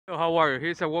So how are you?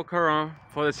 Here's a walk around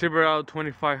for the Silverado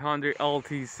 2500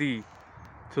 LTZ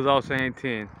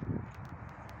 2018.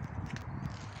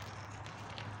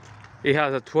 It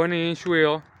has a 20-inch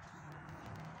wheel,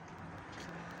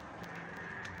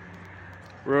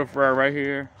 roof right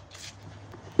here.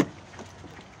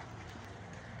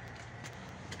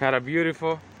 Had a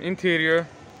beautiful interior.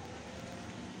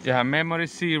 You have memory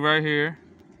seat right here.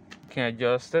 Can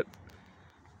adjust it.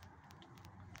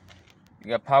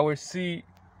 You got power seat.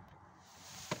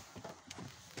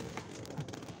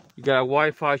 You got a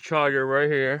Wi-Fi charger right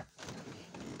here.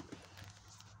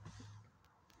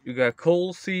 You got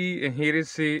cold seat and heated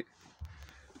seat.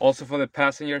 Also for the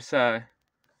passenger side.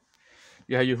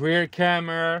 You have your rear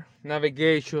camera,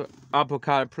 navigation, Apple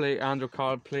CarPlay, Android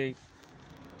CarPlay.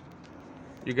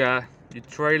 You got your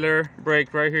trailer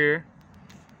brake right here.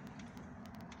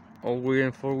 All-wheel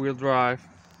and four-wheel drive.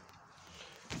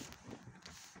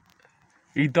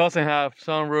 It doesn't have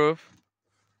sunroof.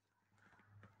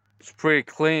 It's pretty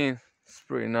clean. It's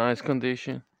pretty nice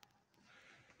condition.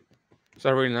 It's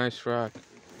a really nice truck.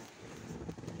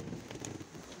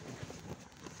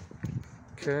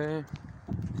 Okay.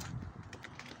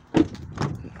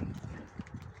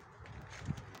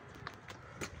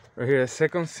 Right here, the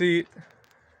second seat.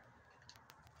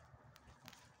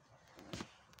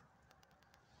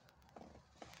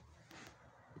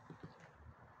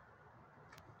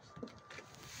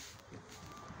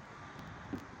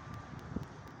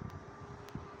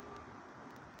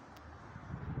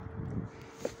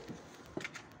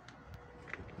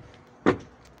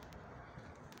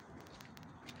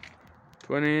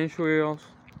 "20-inch wheels.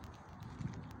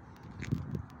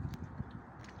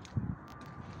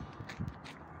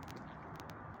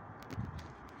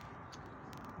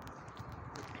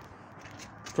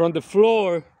 From the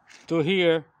floor to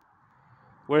here,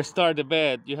 where start the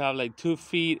bed, you have like 2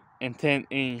 feet and 10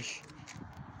 inch.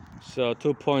 So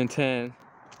 2.10.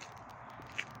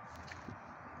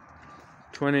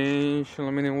 20-inch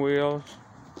aluminum wheels.